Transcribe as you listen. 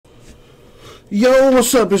Yo,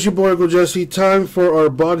 what's up? It's your boy Uncle Jesse. Time for our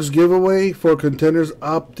box giveaway for Contenders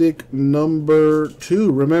Optic number 2.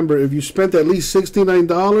 Remember, if you spent at least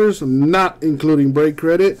 $69, not including break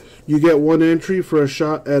credit, you get one entry for a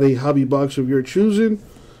shot at a hobby box of your choosing.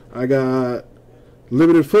 I got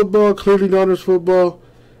limited football, Clearly Daughters football,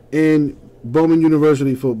 and Bowman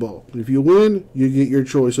University football. If you win, you get your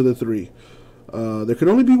choice of the three. There can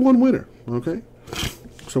only be one winner, okay?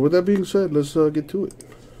 So with that being said, let's get to it.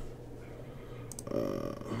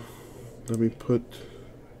 Let me put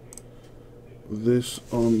this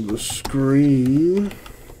on the screen.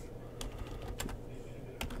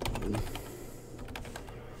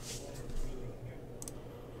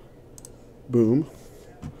 Boom.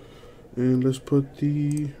 And let's put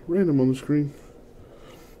the random on the screen.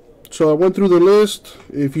 So I went through the list.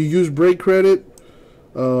 If you use break credit,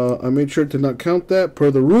 I made sure to not count that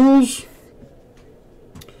per the rules.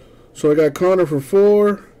 So I got Connor for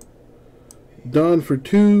 4. Don for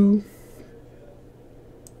 2.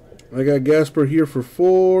 I got Gasper here for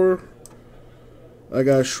 4. I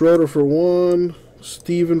got Schroeder for 1.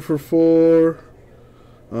 Steven for 4.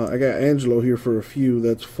 I got Angelo here for a few.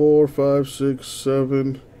 That's 4, 5, 6,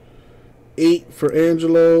 7, 8 for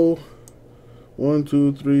Angelo. 1,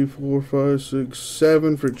 2, 3, 4, 5, 6,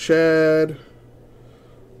 7 for Chad.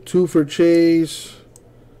 2 for Chase.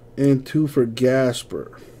 And 2 for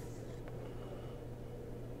Gasper.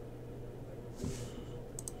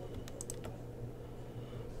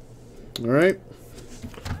 Alright,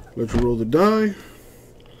 let's roll the die.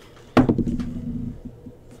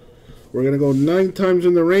 We're going to go 9 times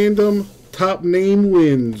in the random. Top name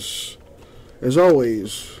wins. As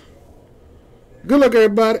always. Good luck,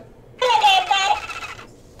 everybody.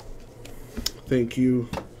 Thank you,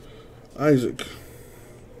 Isaac.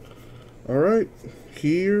 Alright,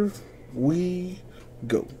 here we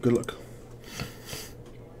go. Good luck.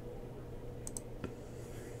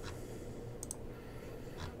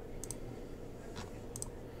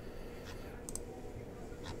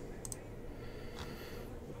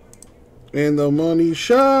 And the money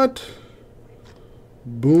shot.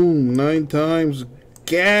 Boom. 9 times.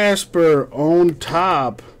 Gasper on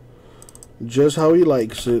top. Just how he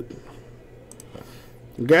likes it.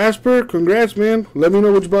 Gasper, congrats, man. Let me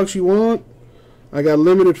know which box you want. I got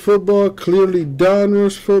limited football, Clearly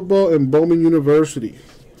Daughters football, and Bowman University.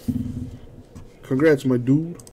 Congrats, my dude.